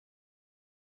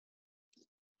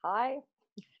Hi,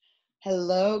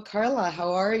 Hello, Carla.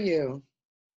 How are you?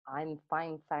 I'm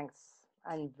fine, thanks.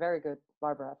 I'm very good,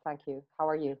 Barbara. Thank you. How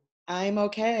are you? I'm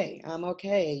okay. I'm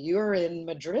okay. You're in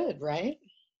Madrid, right?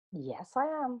 Yes, I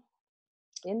am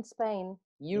in Spain,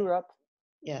 Yeah. Europe.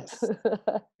 Yes.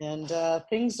 And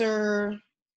things are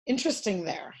interesting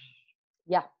there.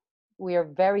 Yeah, we are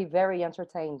very, very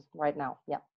entertained right now.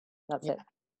 Yeah, that's Yeah. it.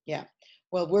 Yeah.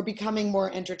 Well, we're becoming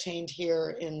more entertained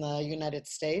here in the United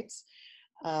States.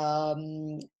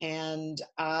 And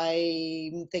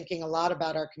I'm thinking a lot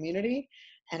about our community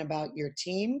and about your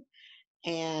team.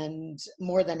 And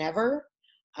more than ever,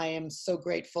 I am so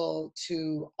grateful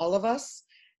to all of us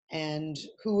and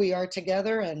who we are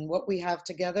together and what we have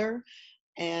together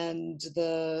and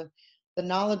the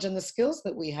knowledge and the skills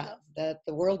that we have that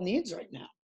the world needs right now.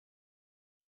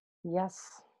 Yes,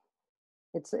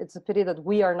 it's a pity that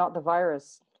we are not the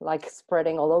virus, like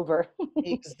spreading all over.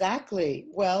 Exactly.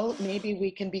 Well, maybe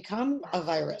we can become a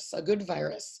virus, a good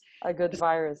virus, A good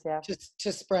virus, yeah.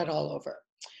 to spread all over.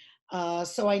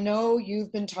 So I know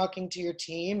you've been talking to your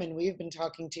team, and we've been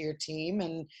talking to your team,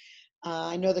 and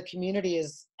I know the community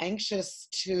is anxious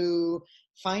to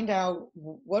find out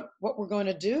what we're going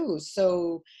to do.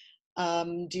 So,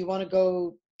 do you want to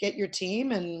go get your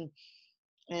team and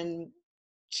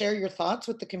share your thoughts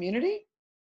with the community?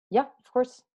 Yeah, of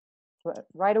course.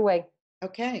 Right away.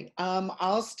 Okay.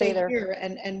 I'll Stay stay there. here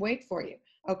and wait for you.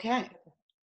 Okay.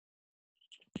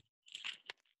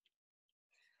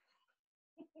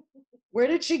 Where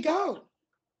did she go?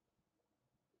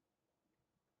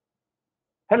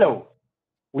 Hello,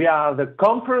 we are the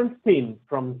conference team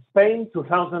from Spain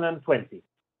 2020.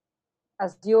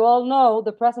 As you all know,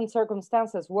 the present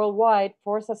circumstances worldwide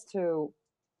force us to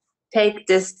take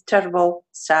this terrible,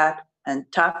 sad, and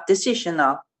tough decision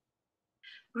of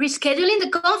rescheduling the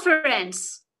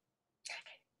conference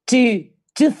to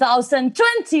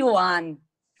 2021.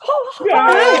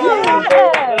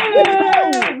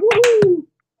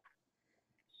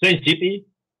 Same city,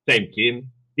 same team,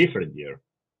 different year.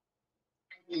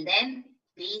 Until then,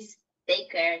 please take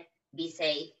care, be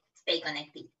safe, stay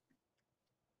connected.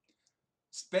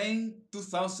 Spain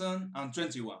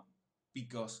 2021,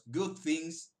 because good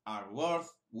things are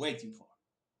worth waiting for.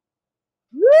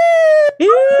 See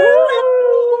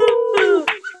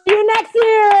you next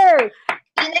year.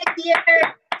 See you next year.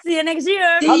 See you next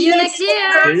year. See you next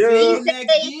year. See See you. you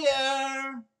next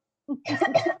year.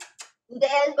 The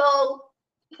elbow.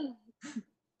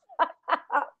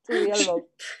 To the elbow.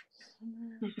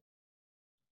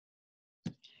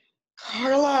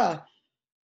 Carla,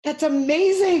 that's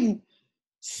amazing.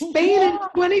 Spain in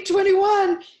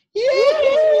 2021. Yay!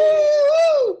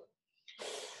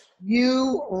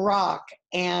 You rock,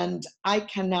 and I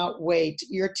cannot wait.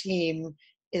 Your team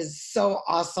is so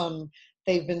awesome.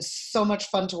 They've been so much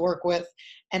fun to work with,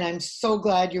 and I'm so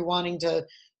glad you're wanting to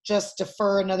just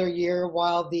defer another year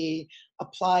while the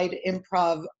applied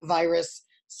improv virus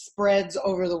spreads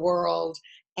over the world,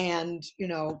 and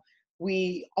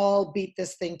we all beat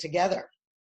this thing together.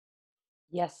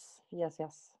 Yes, yes,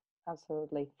 yes.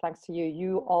 Absolutely. Thanks to you.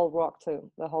 You all rock too.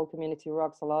 The whole community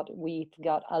rocks a lot. We've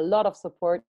got a lot of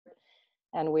support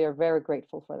and we are very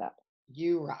grateful for that.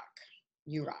 You rock.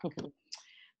 You rock.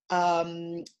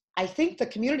 I think the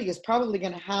community is probably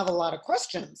going to have a lot of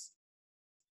questions.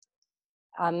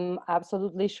 I'm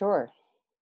absolutely sure.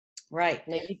 Right.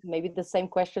 Maybe the same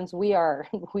questions we are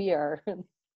we are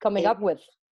coming up with.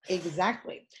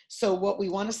 Exactly. So what we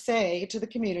want to say to the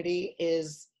community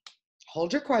is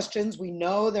hold your questions. We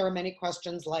know there are many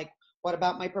questions like, what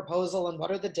about my proposal and what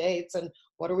are the dates and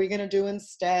what are we going to do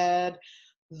instead?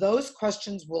 Those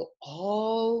questions will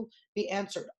all be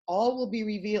answered. All will be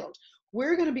revealed.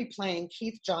 We're going to be playing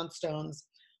Keith Johnstone's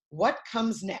What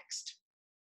Comes Next,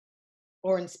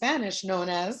 or in Spanish known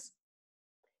as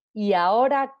 ¿Y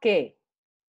ahora qué?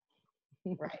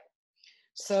 Right.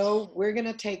 So we're going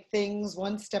to take things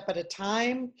one step at a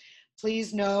time.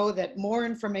 Please know that more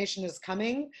information is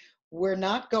coming. We're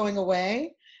not going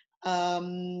away.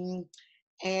 And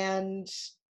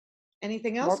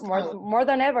anything else? More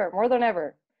than ever, more than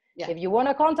ever. Yeah. If you want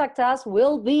to contact us,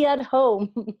 we'll be at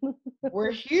home.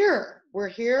 We're here. We're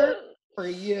here for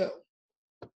you.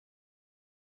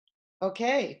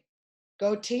 Okay.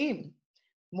 Go team.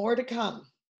 More to come.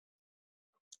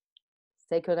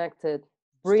 Stay connected.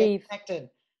 Breathe. Stay connected.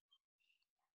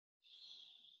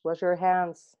 Wash your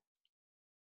hands.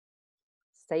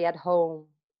 Stay at home.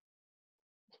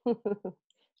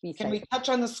 Be Can safe. we touch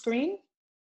on the screen?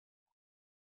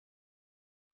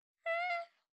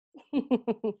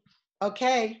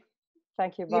 Okay.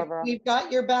 Thank you, Barbara. We've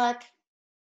got your back.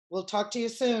 We'll talk to you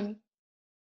soon.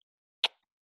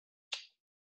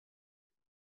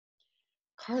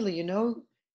 Carly, you know,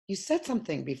 you said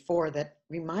something before that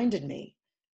reminded me.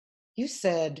 You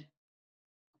said,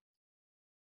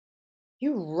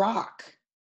 you rock.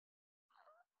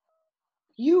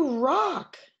 You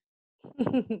rock.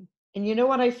 And you know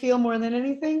what I feel more than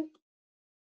anything?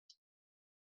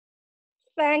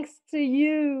 Thanks to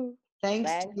you.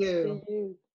 Thanks to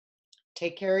you.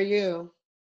 Take care of you.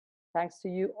 Thanks to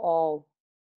you all.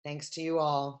 Thanks to you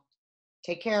all.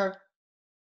 Take care.